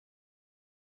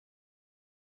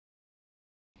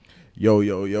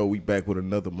Yo, we back with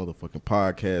another motherfucking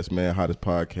podcast, man. Hottest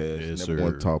podcast, Yes, Never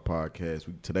Want to Talk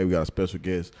podcast. Today we got a special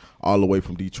guest all the way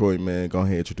from Detroit, man. Go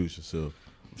ahead and introduce yourself.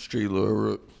 Street Lord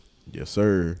Rook. Yes,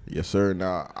 sir. Yes, sir.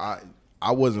 Now,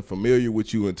 I wasn't familiar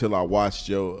with you until I watched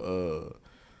your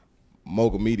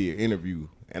Mogul Media interview,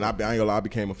 and I ain't gonna lie, I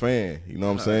became a fan. You know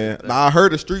what I'm saying? Now, I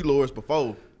heard of Street Lords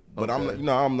before, but Okay.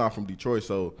 I'm not from Detroit,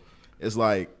 so it's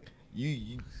like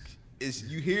you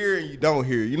hear and you don't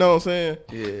hear. You know what I'm saying?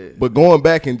 Yeah. But going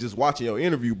back and just watching your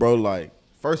interview, bro, like,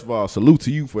 first of all, salute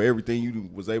to you for everything you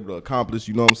was able to accomplish.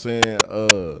 You know what I'm saying?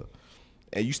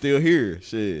 And you still here,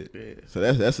 shit. Yeah. So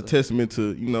that's a testament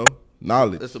to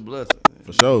knowledge. It's a blessing. Man.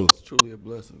 For sure. It's truly a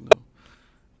blessing, though.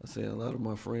 I say a lot of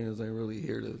my friends ain't really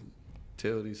here to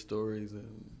tell these stories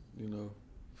and,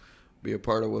 be a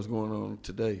part of what's going on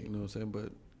today, you know what I'm saying?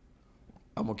 But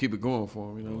I'm going to keep it going for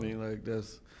them, you know what I mean? Like,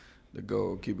 that's the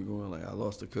goal, keep it going. Like, I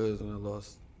lost a cousin, I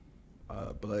lost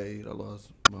Blade, I lost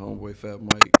my homeboy Fat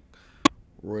Mike,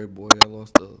 Roy Boy, I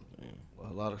lost a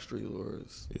lot of street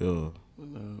lords. Yeah. But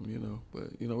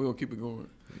we're going to keep it going.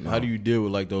 How do you deal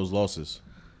with like those losses?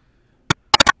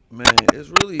 Man,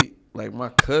 it's really like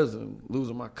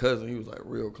losing my cousin, he was like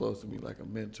real close to me, like a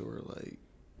mentor. Like,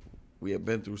 we had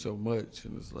been through so much,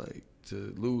 and it's like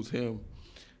to lose him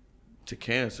to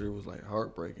cancer was like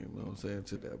heartbreaking, you know what I'm saying,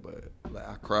 to that. But like,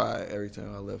 I cried every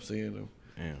time I left seeing him.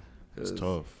 Damn, it's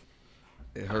tough.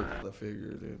 It hurt, I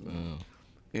figured,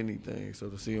 anything. So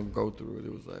to see him go through it,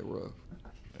 it was like rough.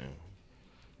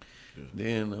 Damn.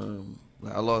 Then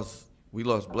we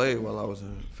lost Blade while I was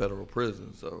in federal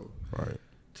prison, so Right.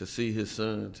 to see his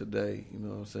son today, you know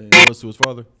what I'm saying? Close to his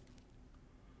father?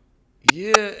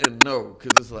 Yeah and no,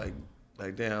 because it's like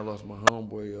damn, I lost my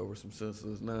homeboy over some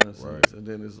senseless nonsense. Right. And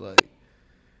then it's like,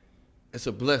 it's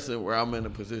a blessing where I'm in a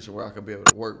position where I can be able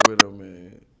to work with him,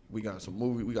 and we got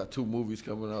two movies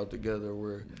coming out together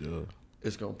where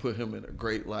it's going to put him in a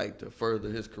great light to further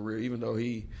his career, even though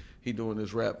he doing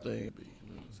this rap thing.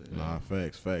 You know what I'm saying? Nah,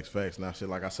 facts. Now, shit,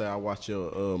 like I said, I watched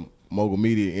your Mogul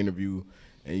Media interview,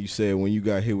 and you said when you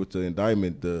got hit with the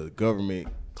indictment, the government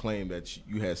claimed that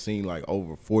you had seen like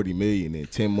over 40 million in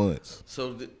 10 months.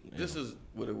 So this is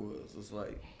what it was. It's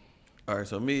like, all right,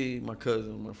 so me, my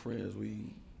cousin, my friends,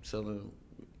 I'm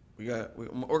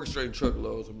orchestrating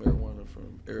truckloads of marijuana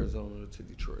from Arizona to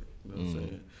Detroit. You know what I'm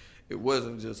saying? It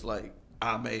wasn't just like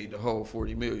I made the whole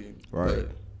 40 million. Right. But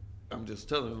I'm just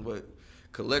telling them, but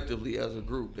collectively as a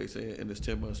group, they say in this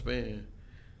 10-month span,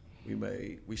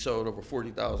 we sold over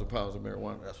 40,000 pounds of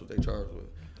marijuana. That's what they charged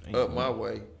with. Up my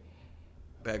way,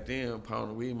 back then, a pound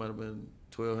of weed might have been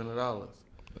 $1,200,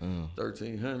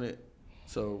 $1,300.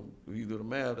 So if you do the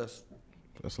math,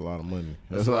 That's a lot of money.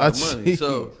 that's a lot of money.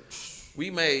 So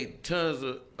we made tons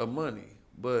of money,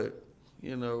 but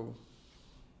when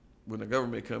the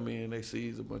government come in, they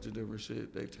seize a bunch of different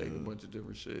shit. They take a bunch of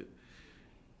different shit,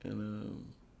 and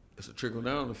it's a trickle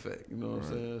down effect. You know what I'm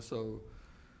saying? So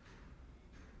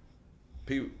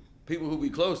people who be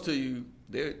close to you,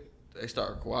 they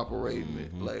start cooperating.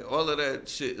 Like, all of that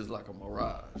shit is like a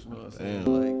mirage. You know what I'm saying?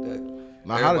 Like that.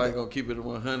 Now, everybody gonna keep it at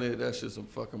 100. That's just some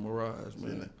fucking mirage,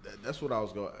 man. That's what I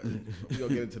was going. We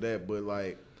gonna get into that, but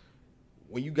like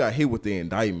when you got hit with the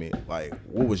indictment, like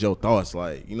what was your thoughts?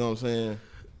 Like, you know what I'm saying?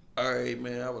 All right,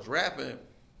 man. I was rapping,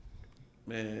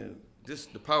 man.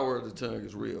 The power of the tongue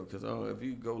is real. Cause if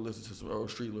you go listen to some old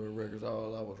Street Lord records,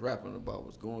 all I was rapping about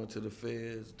was going to the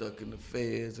feds, ducking the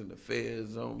feds, and the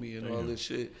feds on me and all this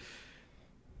shit.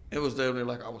 It was definitely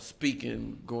like I was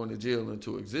speaking going to jail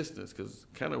into existence, because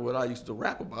kind of what I used to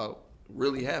rap about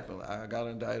really happened. Like, I got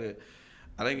indicted.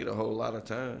 I didn't get a whole lot of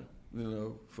time,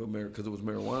 for because it was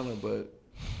marijuana, but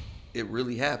it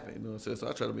really happened. You know what I'm saying? So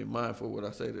I try to be mindful of what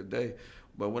I say today.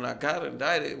 But when I got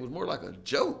indicted, it was more like a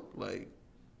joke. Like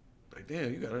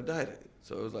damn, you got indicted.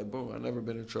 So it was like, boom, I'd never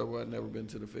been in trouble. I'd never been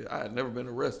to the feds. I had never been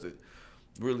arrested,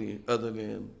 really, other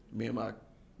than me and my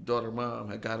daughter mom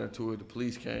had got into it. The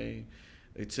police came.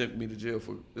 They took me to jail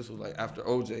for, this was like after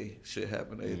OJ shit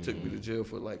happened. They took me to jail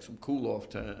for like some cool off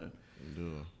time. Yeah.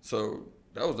 So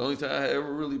that was the only time I had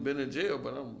ever really been in jail,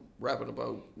 but I'm rapping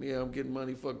about, I'm getting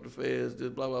money, fuck the feds, this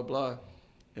blah, blah, blah.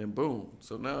 And boom.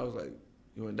 So now I was like,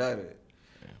 you indicted.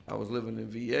 Yeah. I was living in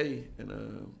VA,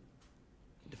 and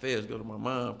the feds go to my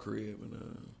mom's crib,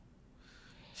 and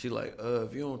she like,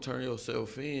 if you don't turn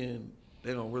yourself in,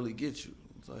 they don't really get you.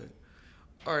 It's like,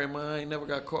 all right, man, I ain't never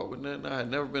got caught with nothing. I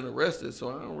had never been arrested, so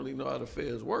I don't really know how the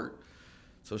feds work.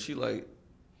 So she like,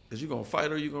 is you gonna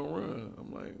fight or you gonna run?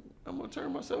 I'm like, I'm gonna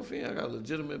turn myself in. I got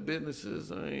legitimate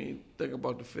businesses. I ain't thinking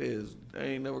about the feds. I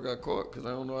ain't never got caught because I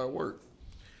don't know how it work.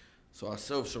 So I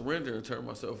self-surrender and turn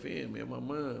myself in, me and my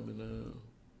mom.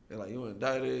 They're like, you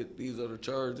indicted. These are the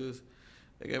charges.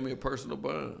 They gave me a personal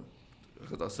bond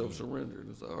because I self-surrendered.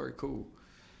 It's like, all right, cool.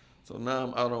 So now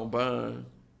I'm out on bond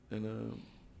and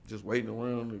just waiting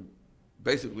around to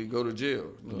basically go to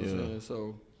jail. You know what I'm saying?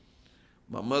 So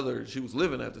my mother, she was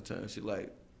living at the time. She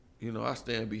like, you know, I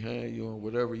stand behind you on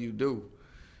whatever you do.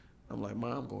 I'm like,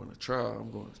 Mom, I'm going to trial.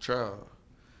 I'm going to trial.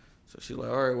 So she like,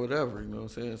 all right, whatever, you know what I'm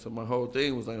saying? So my whole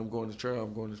thing was like, I'm going to trial,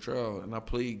 I'm going to trial. And I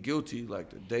plead guilty like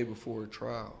the day before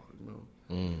trial, you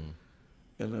know?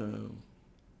 And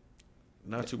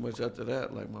not too much after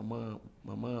that, like my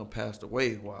mom passed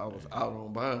away while I was out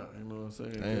on bond, you know what I'm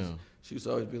saying? Damn. She used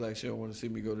to always be like, she don't want to see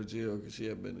me go to jail because she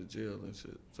had been to jail and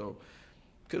shit. So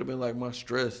could have been like my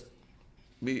stress,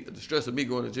 the stress of me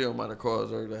going to jail might have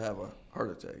caused her to have a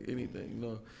heart attack, anything, you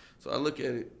know? So I look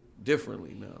at it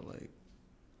differently now, like,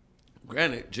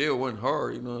 granted, jail wasn't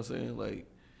hard, you know what I'm saying? Like,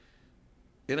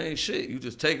 it ain't shit. You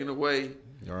just taken away.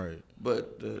 All right.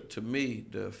 But to me,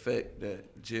 the effect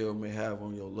that jail may have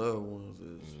on your loved ones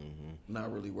is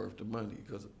not really worth the money.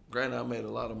 Because granted, I made a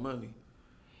lot of money,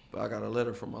 but I got a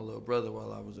letter from my little brother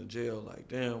while I was in jail. Like,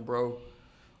 damn, bro,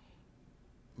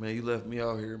 man, you left me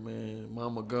out here, man.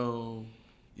 Mama gone,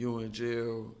 you in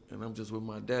jail, and I'm just with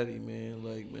my daddy, man.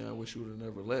 Like, man, I wish you would have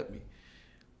never left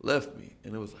me.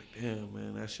 And it was like, damn,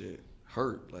 man, that shit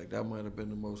hurt. Like, that might have been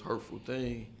the most hurtful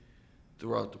thing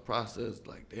throughout the process.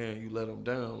 Like, damn, you let him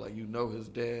down. Like, you know his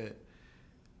dad,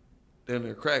 then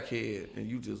they're crackhead, and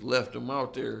you just left him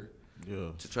out there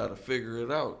to try to figure it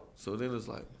out. So then it's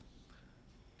like,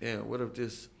 damn, what if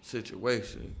this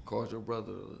situation caused your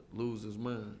brother to lose his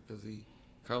mind because he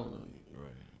counted on you?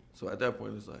 Right. So at that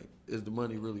point, it's like, is the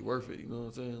money really worth it? You know what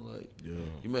I'm saying? Like,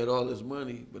 you made all this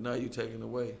money, but now you taking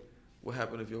away. What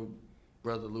happened if your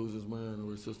brother loses his mind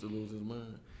or his sister loses his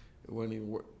mind? It wasn't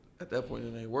even at that point,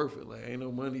 it ain't worth it. Like, ain't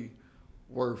no money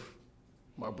worth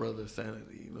my brother's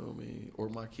sanity, you know what I mean? Or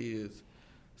my kids'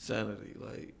 sanity.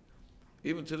 Like,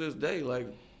 even to this day, like,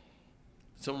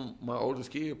 my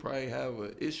oldest kid probably have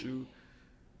an issue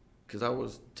because I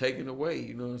was taken away,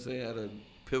 you know what I'm saying, at a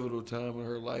pivotal time in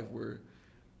her life where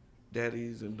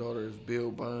daddies and daughters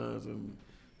build bonds and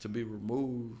to be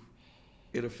removed,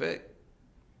 it affect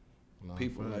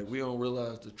people. Like, we don't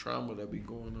realize the trauma that be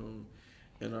going on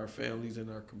in our families, in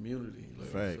our community. Like,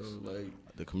 Facts. So, like,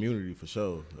 the community for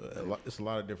sure. It's a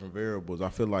lot of different variables. I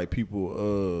feel like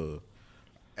people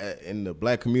in the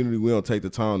black community, we don't take the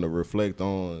time to reflect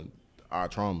on our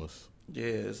traumas. Yeah,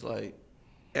 it's like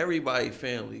everybody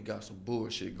family got some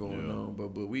bullshit going on,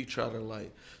 but we try to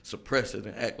like suppress it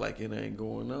and act like it ain't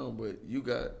going on. But you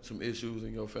got some issues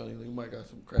in your family. You might got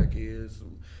some crackheads,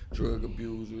 some drug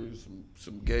abusers,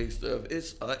 some gay stuff.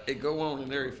 It go on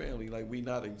in every family. Like, we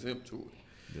not exempt to it.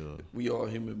 Yeah. We all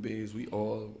human beings. We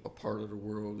all a part of the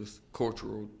world. This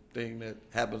cultural thing that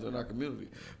happens in our community.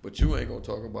 But you ain't gonna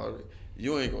talk about it.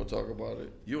 You ain't gonna talk about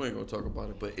it. You ain't gonna talk about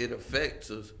it. But it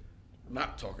affects us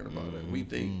not talking about it. We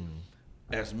think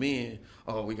as men,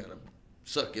 oh, we gotta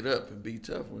suck it up and be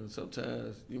tough. When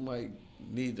sometimes you might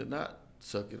need to not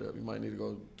suck it up. You might need to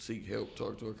go seek help,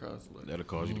 talk to a counselor. That'll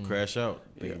cause you to crash out.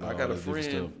 Yeah, I got a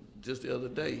friend just the other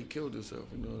day. He killed himself.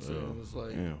 You know what I'm saying? It's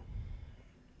like. Yeah.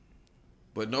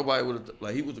 But nobody would have,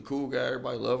 like, he was a cool guy.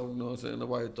 Everybody loved him, you know what I'm saying?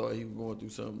 Nobody thought he was going through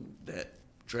something that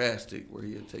drastic where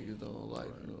he'd take his own life,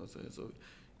 you know what I'm saying? So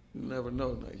you never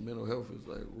know. Like, mental health is,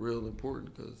 like, real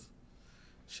important because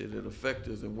shit, it affects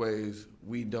us in ways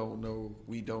we don't know,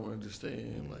 we don't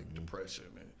understand, like depression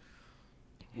and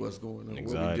what's going on.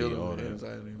 Anxiety, what we dealing all with, that.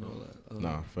 anxiety and all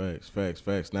that.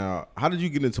 Facts. Now, how did you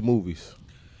get into movies?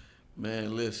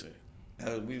 Man, listen,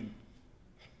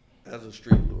 as a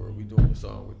street lord, we doing a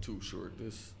song with Too Short.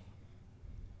 This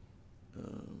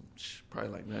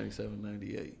probably like 97,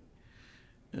 98.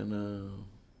 And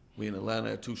we in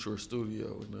Atlanta at Too Short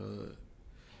Studio. And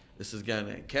it's this guy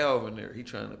named Calvin there. He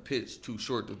trying to pitch Too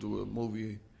Short to do a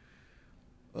movie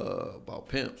about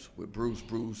pimps with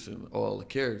Bruce, and all the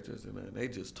characters. And they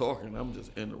just talking. I'm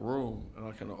just in the room, and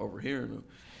I kind of overhearing them.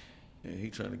 And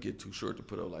he trying to get Too Short to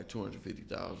put up like $250,000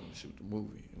 to shoot the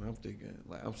movie. And I'm thinking,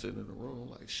 like, I'm sitting in the room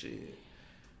like, shit,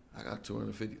 I got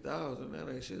 $250,000.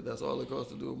 That ain't shit. That's all it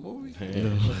costs to do a movie.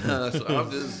 So I'm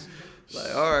just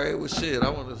like, all right, well, shit, I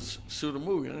want to shoot a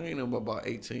movie. I ain't know about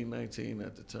 18, 19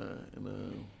 at the time.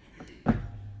 And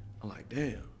I'm like,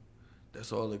 damn,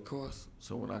 that's all it costs.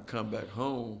 So when I come back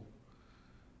home,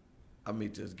 I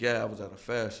meet this guy. I was at a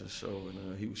fashion show,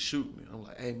 and he was shooting me. I'm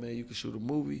like, hey, man, you can shoot a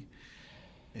movie?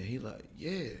 And he like,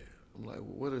 yeah. I'm like,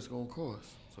 well, what is it gonna cost?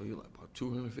 So he like, about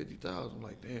 $250,000. I'm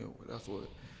like, damn, well, that's what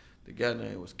the guy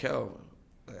name was Calvin.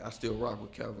 Like, I still rock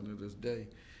with Calvin to this day.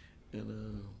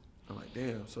 And I'm like,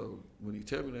 damn. So when he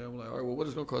tell me that, I'm like, all right, well, what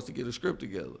is it gonna cost to get a script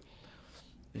together?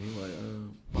 And he's like,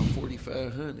 about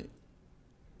 $4,500.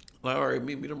 Like, all right,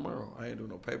 meet me tomorrow. I ain't doing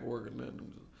no paperwork or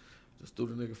nothing. Just threw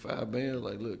the nigga 5 bands.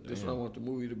 Like, look, this is what I want the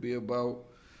movie to be about.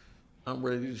 I'm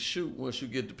ready to shoot once you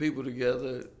get the people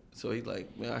together. So he's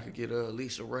like, man, I could get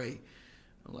Lisa Ray.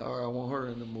 I'm like, all right, I want her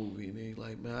in the movie. And he's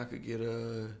like, man, I could get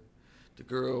the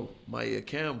girl Maya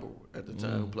Campbell at the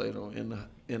time who played on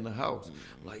In the House.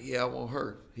 I'm like, yeah, I want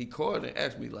her. He called and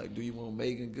asked me, like, do you want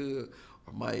Megan Good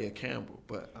or Maya Campbell?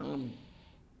 But I'm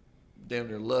damn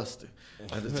near lusting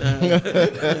at the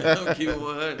time. I'm keeping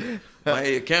 100.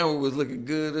 Maya Campbell was looking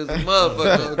good as a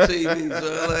motherfucker on TV.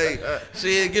 So like,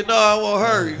 shit, no, I want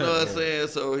her. You know what I'm saying?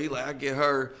 So he like, I get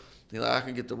her. He like, I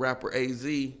can get the rapper AZ.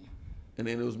 And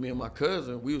then it was me and my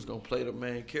cousin. We was gonna play the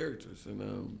main characters.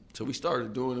 And so we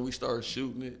started doing it. We started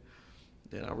shooting it.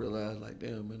 Then I realized, like,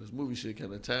 damn, man, this movie shit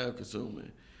kind of time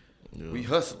consuming. Yeah. We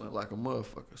hustling like a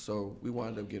motherfucker. So we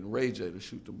wound up getting Ray J to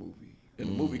shoot the movie. And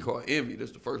the movie called Envy.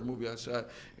 That's the first movie I shot.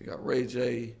 It got Ray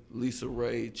J, Lisa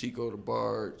Ray, Chico the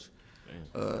Barge,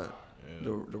 the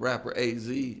rapper AZ.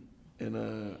 And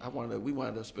we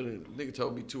wound up spending, the nigga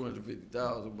told me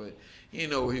 $250,000, but he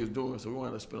didn't know what he was doing, so we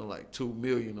wound up spending like $2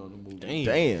 million on the movie.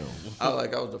 Damn. I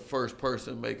was the first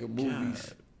person making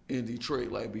movies in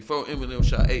Detroit. Like before Eminem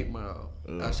shot 8 Mile,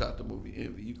 I shot the movie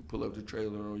Envy. You can pull up the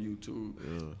trailer on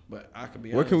YouTube. But I can be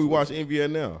honest. Where can we watch Envy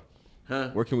at now? Huh?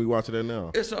 Where can we watch it at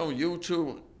now? It's on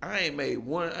YouTube. I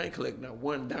ain't collecting not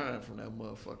one dime from that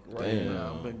motherfucker right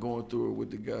now. I've been going through it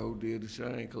with the guy who did the shit.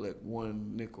 I ain't collect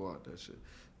one nickel out that shit.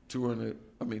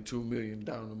 $2 million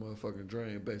down the motherfucking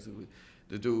drain, basically.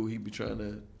 The dude, he be trying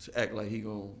to act like he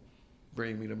gonna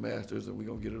bring me the masters and we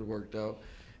gonna get it worked out.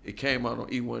 It came out on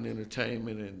E1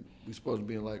 Entertainment and we supposed to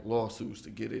be in like lawsuits to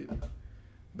get it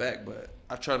back, but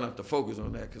I try not to focus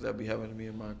on that because that be having me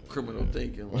in my criminal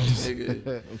thinking. Like,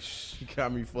 nigga, you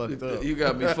got me fucked up. You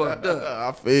got me fucked up.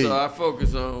 I feel So I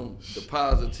focus on the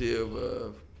positive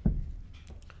of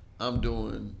I'm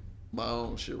doing my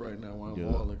own shit right now while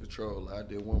I'm all in control. I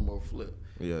did one more flip.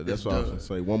 Yeah, that's what I was going to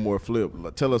say. One more flip.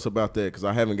 Tell us about that because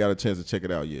I haven't got a chance to check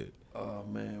it out yet. Oh,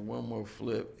 man, one more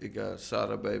flip. It got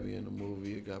Sada Baby in the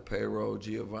movie. It got Payroll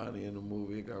Giovanni in the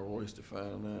movie. It got Royce the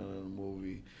 5'9" in the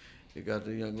movie. It got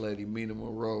the young lady Mina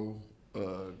Moreau,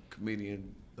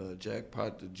 comedian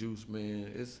Jackpot the Juice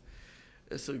Man.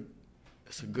 It's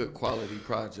a good quality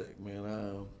project,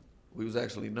 man. We was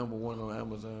actually #1 on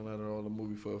Amazon out of all the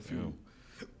movie for a few.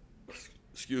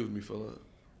 Excuse me, for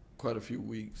quite a few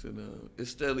weeks, and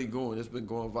it's steadily going. It's been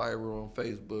going viral on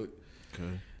Facebook.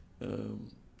 Okay.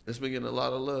 It's been getting a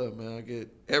lot of love, man.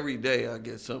 Every day I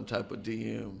get some type of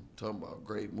DM talking about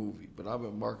great movie, but I've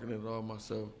been marketing it all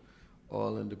myself,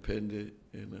 all independent,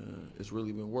 and it's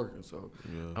really been working. So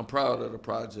I'm proud of the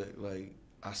project. Like,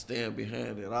 I stand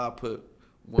behind it. I'll put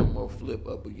one more flip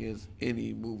up against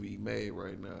any movie made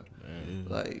right now. Man.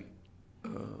 Like,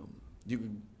 you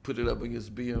can put it up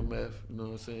against BMF, you know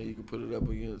what I'm saying? You can put it up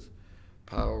against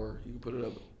Power. You can put it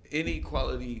up any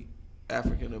quality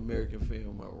African American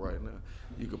film out right now.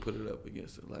 You can put it up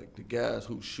against it. Like the guys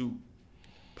who shoot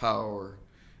Power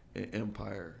and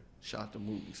Empire shot the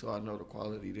movie, so I know the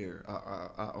quality there.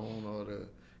 I own all the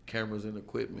cameras and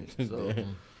equipment, so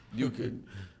you could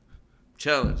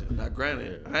challenge it. Now,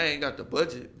 granted, I ain't got the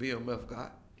budget BMF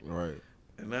got, right,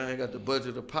 and I ain't got the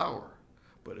budget of Power.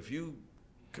 But if you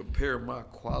compare my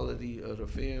quality of the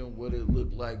film, what it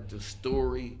looked like, the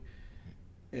story,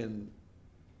 and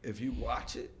if you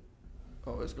watch it,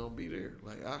 it's gonna be there.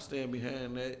 Like, I stand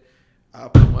behind that. I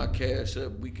put my cash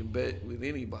up. We can bet with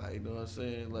anybody. You know what I'm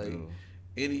saying? Like,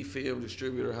 any film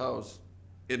distributor house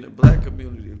in the black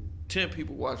community, if 10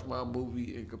 people watch my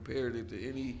movie and compared it to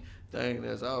anything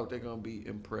that's out, they're gonna be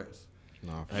impressed.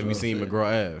 Have you seen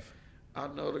McGraw Ave? I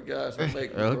know the guys who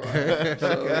make McGraw Ave.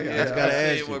 So, yeah, I just gotta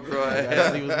ask you. McGraw Ave. I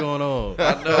gotta see what's going on.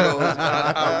 I know those.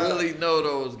 I really know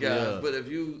those guys. Yeah. But if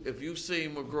you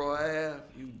seen McGraw Ave,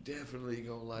 you definitely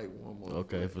gonna like one more.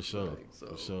 Okay, flip. for sure. So,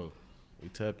 for sure. We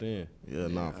tapped in.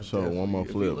 Yeah, for sure. One more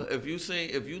flip. If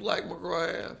you like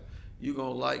McGraw Ave, you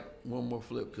gonna like one more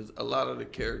flip because a lot of the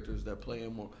characters that play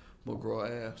in McGraw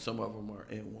Ave, some of them are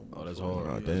in one more. Oh, that's flip.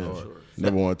 hard. Damn. That's hard.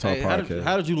 Never want to talk podcast.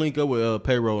 How did you link up with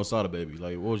Payroll and Sada Baby?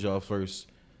 Like, what was y'all first?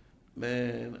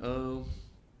 Man,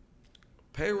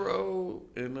 Payroll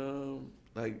and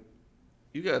like,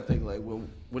 you gotta think like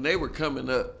when they were coming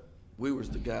up, we was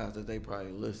the guys that they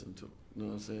probably listened to. You know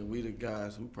what I'm saying? We the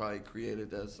guys who probably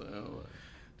created that sound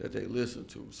that they listened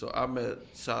to. So I met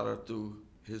Sada through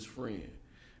his friend.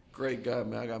 Great guy,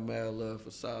 man. I got mad love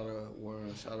for Sada.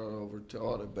 Warren, shout out over to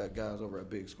all the bad guys over at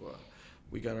Big Squad.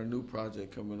 we got a new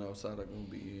project coming out. Sada gonna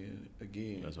be in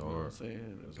again. That's you know hard. what I'm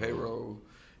saying? That's Payroll,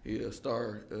 he a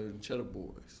star in Cheddar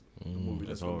Boys, the movie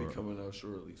that's gonna hard. be coming out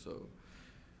shortly. So,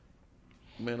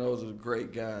 man, those are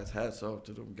great guys. Hats off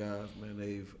to them guys, man.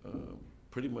 They've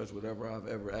pretty much whatever I've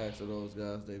ever asked of those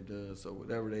guys, they've done. So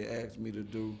whatever they asked me to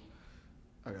do,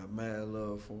 I got mad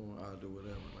love for them. I'll do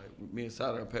whatever. Like me and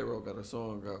Sada and Payroll got a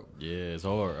song out. Yeah, it's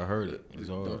hard. I heard it. It's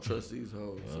hard. Don't trust these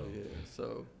hoes. So yeah.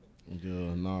 So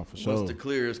Yeah, nah, for sure. once the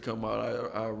clears come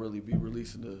out, I'll really be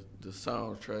releasing the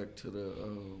soundtrack to the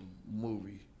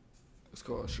movie. It's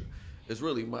called. It's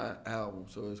really my album,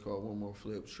 so it's called One More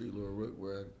Flip, Street Lord Rook,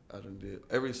 where I done did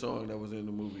every song that was in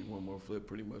the movie. One More Flip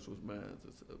pretty much was mine.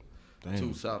 It's a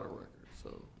 2 Sada records.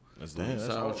 So That's the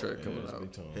soundtrack coming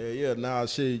out. Yeah, yeah, nah,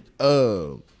 shit.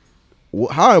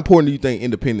 How important do you think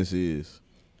independence is?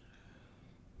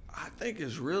 I think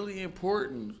it's really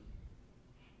important.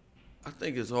 I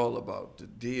think it's all about the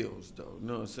deals, though. You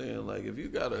know what I'm saying? Like, if you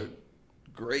got a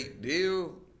great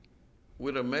deal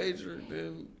with a major,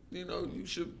 then, you know, you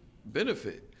should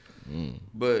benefit.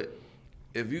 But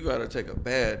if you got to take a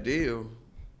bad deal,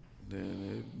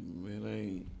 then it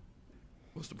ain't,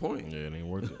 what's the point? Yeah, it ain't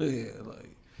worth it. Yeah,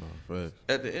 like,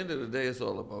 at the end of the day, it's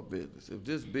all about business. If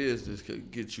this business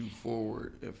could get you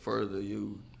forward and further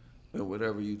you in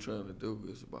whatever you're trying to do,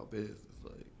 it's about business.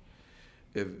 Like,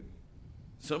 if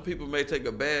some people may take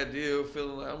a bad deal,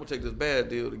 feeling like I'm gonna take this bad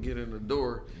deal to get in the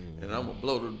door, and I'm gonna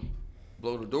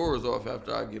blow the doors off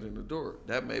after I get in the door.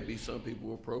 That may be some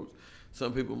people's approach.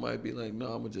 Some people might be like, no,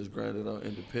 I'm gonna just grind it out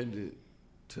independent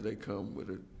till they come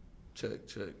with a check.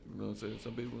 You know what I'm saying?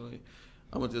 Some people like,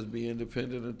 I'm gonna just be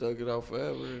independent and thug it out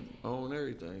forever and own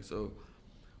everything. So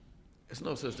it's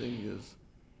no such thing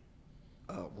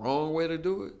as a wrong way to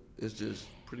do it. It's just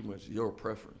pretty much your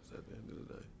preference at the end of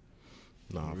the day.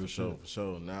 Nah, for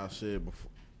sure. Now, shit,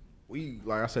 before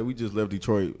like I said, we just left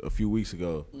Detroit a few weeks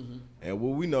ago, and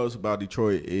what we noticed about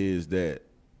Detroit is that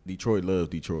Detroit loves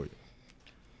Detroit.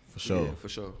 For sure. Yeah, for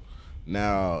sure.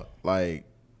 Now, like,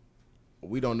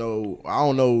 I don't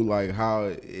know, like, how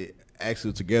it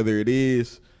actually together it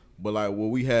is, but, like, what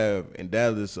we have in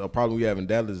Dallas, a problem we have in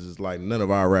Dallas is, like, none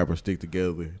of our rappers stick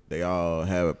together. They all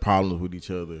have problems with each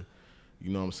other.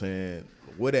 You know what I'm saying?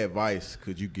 What advice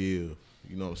could you give,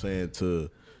 you know what I'm saying, to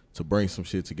bring some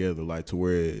shit together, like, to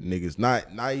where niggas, not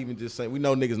even just saying, we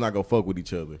know niggas not gonna fuck with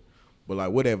each other, but,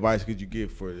 like, what advice could you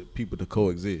give for people to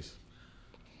coexist?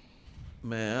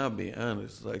 Man, I'll be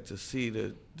honest. Like, to see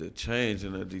the change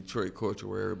in the Detroit culture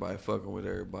where everybody fucking with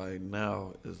everybody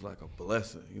now is like a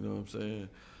blessing. You know what I'm saying?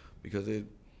 Because it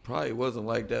probably wasn't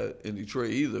like that in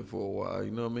Detroit either for a while. You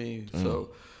know what I mean?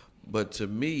 So, but to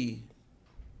me,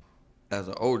 as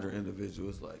an older individual,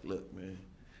 it's like, look, man,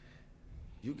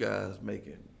 you guys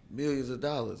making millions of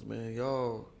dollars, man.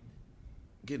 Y'all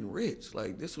getting rich.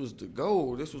 Like, this was the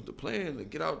goal. This was the plan, to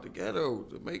get out the ghetto,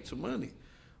 to make some money.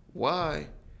 Why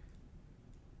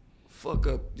fuck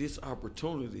up this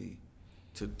opportunity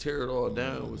to tear it all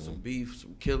down with some beef,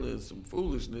 some killing, some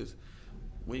foolishness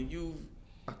when you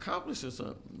accomplishing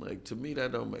something? Like, to me,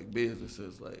 that don't make business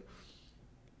sense. Like,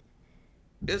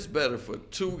 it's better for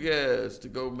two guys to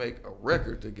go make a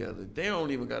record together. They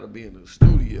don't even got to be in the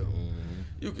studio.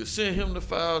 You could send him the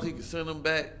files, he could send them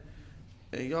back,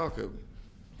 and y'all could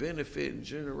benefit and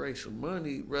generate some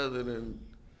money rather than,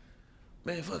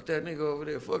 man, fuck that nigga over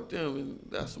there, fuck them, and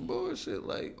that's some bullshit.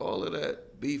 Like, all of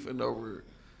that beefing over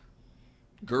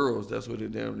girls, that's what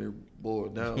it damn near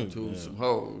boiled down to, some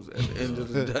hoes. At the end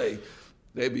of the day,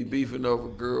 they be beefing over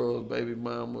girls, baby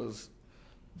mamas,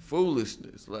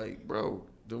 foolishness. Like, bro,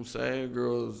 them same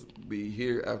girls be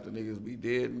here after niggas be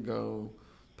dead and gone,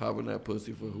 popping that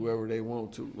pussy for whoever they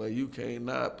want to. Like, you can't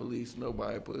not police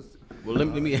nobody pussy. Well, let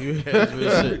me that's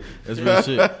real shit. That's real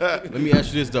shit. Let me ask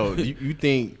you this, though. You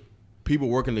think people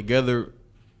working together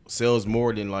sells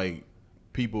more than, like,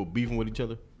 people beefing with each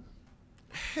other?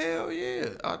 Hell yeah.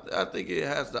 I think it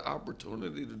has the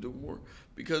opportunity to do more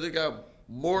because it got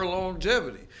more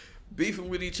longevity. Beefing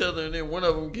with each other and then one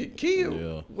of them get killed.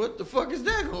 Yeah. What the fuck is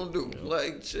that gonna do? Yeah.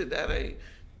 Like, shit,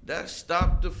 that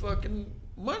stopped the fucking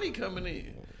money coming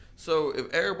in. So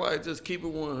if everybody just keep it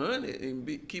 100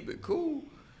 and keep it cool,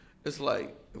 it's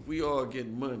like, if we all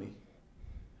getting money,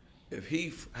 if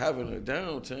he having a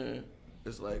downtime,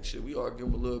 it's like, shit, we all give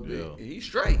him a little bit, and he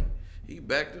straight. He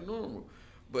back to normal.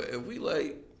 But if we,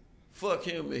 like, fuck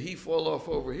him and he fall off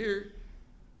over here,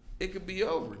 it could be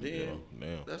over. Then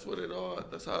that's what it all,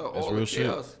 that's how all the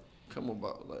chaos come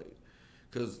about. Like,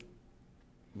 because,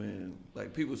 man,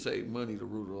 like, people say money the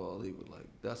root of all evil. Like,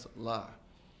 that's a lie.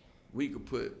 We could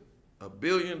put $1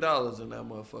 billion in that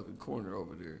motherfucking corner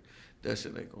over there. That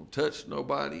shit ain't gonna touch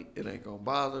nobody. It ain't gonna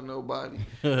bother nobody.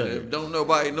 And if don't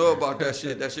nobody know about that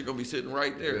shit gonna be sitting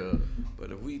right there. Yeah.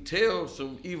 But if we tell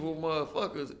some evil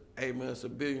motherfuckers, hey man, it's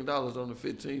 $1 billion on the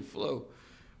 15th floor,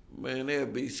 man, they'll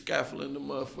be scaffolding the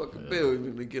motherfucking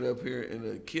building to get up here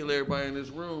and kill everybody in this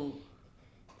room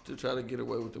to try to get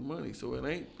away with the money. So it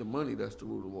ain't the money that's the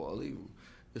root of all evil.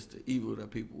 It's the evil that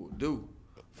people will do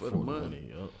for the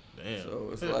money. Damn. So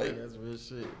it's like that's real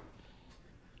shit.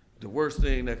 The worst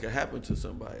thing that could happen to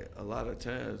somebody a lot of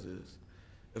times is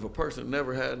if a person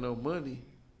never had no money,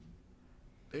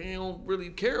 they don't really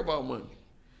care about money.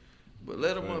 But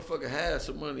let a motherfucker have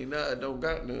some money now that don't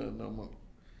got none no more.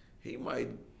 He might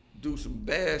do some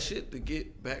bad shit to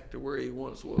get back to where he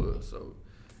once was. So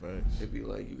it'd be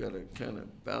like you gotta kind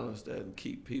of balance that and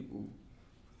keep people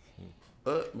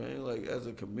up, man. Like as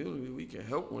a community, we can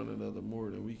help one another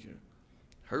more than we can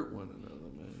hurt one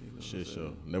another, man. You know shit,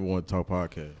 sure. Never Want to Talk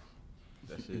podcast.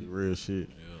 That shit, real shit.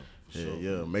 Yeah, sure.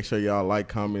 Yeah. Make sure y'all like,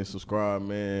 comment, subscribe,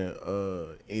 man.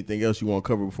 Anything else you want to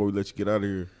cover before we let you get out of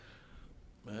here?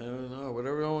 Man, no,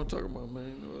 whatever y'all want to talk about,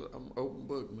 man. You know, I'm open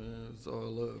book, man. It's all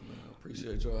love, man. I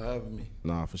appreciate y'all having me.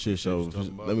 Nah, for shit, show.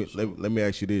 Let me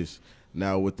ask you this.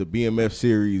 Now, with the BMF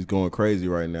series going crazy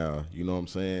right now, you know what I'm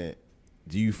saying?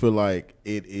 Do you feel like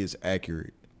it is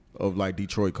accurate of like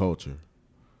Detroit culture?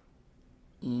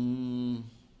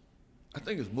 I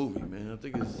think it's movie, man. I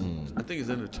think it's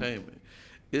entertainment.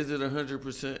 Is it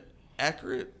 100%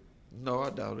 accurate? No,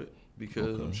 I doubt it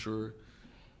because I'm sure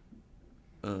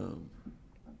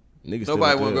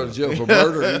nobody want to go to jail for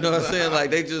murder. You know what I'm saying?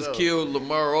 Like they just killed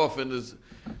Lamar off in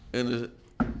the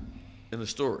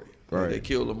story. Right. They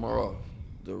killed Lamar off.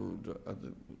 I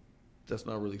think that's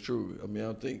not really true. I mean, I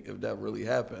don't think if that really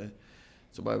happened,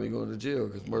 somebody be going to jail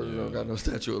because murder don't got no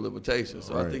statute of limitations.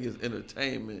 So I think it's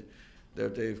entertainment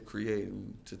that they've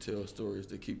created to tell stories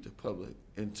to keep the public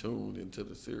in tune into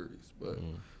the series. But,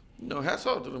 you know, hats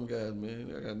off to them guys,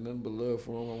 man. I got nothing but love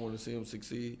for them. I want to see them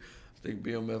succeed. I think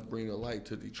BMF bring a light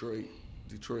to Detroit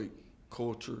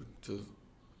culture to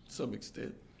some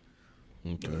extent.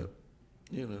 Okay. But,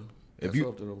 you know, hats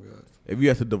off to them guys. If you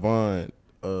had to define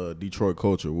Detroit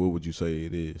culture, what would you say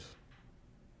it is?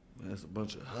 Man, it's a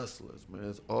bunch of hustlers, man.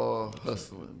 It's all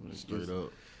hustling, man. Straight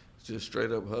up. It's just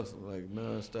straight up hustling, like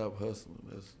non-stop hustling.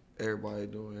 That's everybody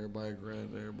doing, everybody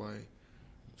grinding, everybody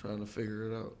trying to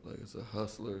figure it out. Like it's a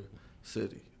hustler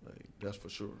city, like that's for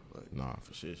sure. Like nah,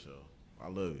 for sure. I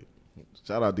love it.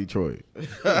 Shout out Detroit.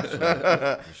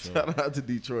 Shout out to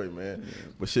Detroit, man. Yeah.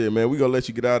 But shit, man, we gonna let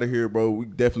you get out of here, bro. We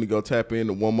definitely gonna tap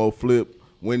into one more flip.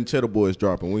 When Cheddar Boys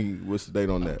dropping? What's the date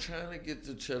on that? I'm trying to get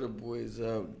the Cheddar Boys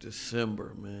out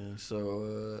December, man.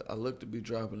 So I look to be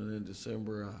dropping it in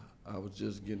December. I was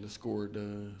just getting the score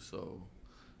done, so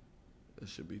it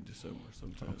should be December,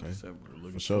 sometime in December.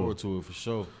 Looking forward to it, for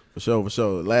sure. For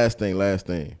sure. Last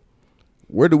thing.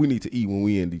 Where do we need to eat when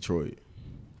we in Detroit?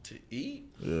 To eat?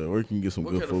 Yeah, where can you get some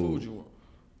good food? What kind of food you want?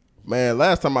 Man,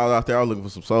 last time I was out there, I was looking for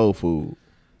some soul food.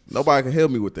 Nobody can help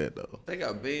me with that, though. They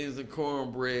got beans and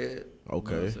cornbread.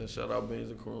 Okay. You know what I'm saying? Shout out beans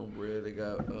and cornbread. They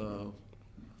got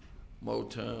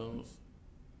Motowns.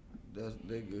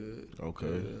 They good.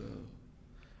 Okay.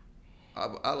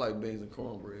 I like beans and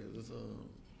cornbread.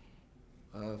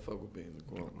 I fuck with beans and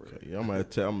cornbread. Okay. Yeah, I'm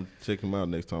gonna check them out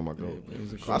next time I go.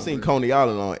 Yeah, I seen Coney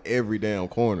Island on every damn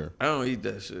corner. I don't eat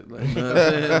that shit. Like, you know what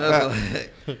I'm saying? That's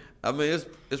like, I mean,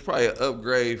 it's probably an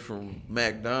upgrade from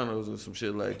McDonald's or some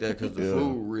shit like that because the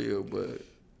food real, but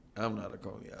I'm not a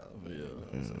Coney Island. You know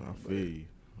what I'm saying? I feel you.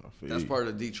 That's part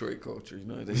of Detroit culture. You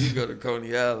know, you go to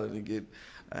Coney Island and get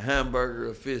a hamburger,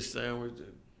 a fish sandwich,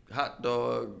 a hot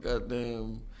dog,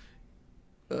 goddamn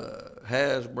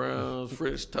hash browns,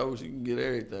 French toast. You can get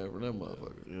everything from that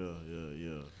motherfucker. Yeah,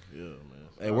 man.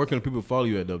 Hey, where can people follow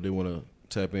you at, though, if they want to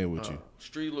tap in with you?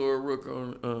 Street Lord Rook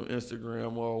on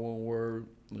Instagram, all one word.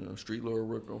 Street Lord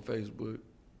Rook on Facebook.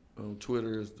 On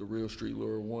Twitter is The Real Street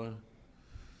Lord 1.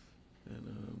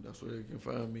 And that's where you can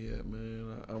find me at,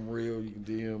 man. I'm real. You can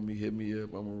DM me, hit me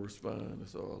up. I'm going to respond.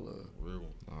 That's all love. Real.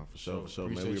 For sure,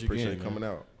 man. We appreciate you coming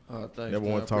out. Thanks. Never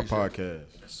Want to Talk podcast.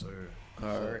 Yes, sir. All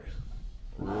right.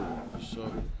 Real. For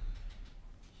sure.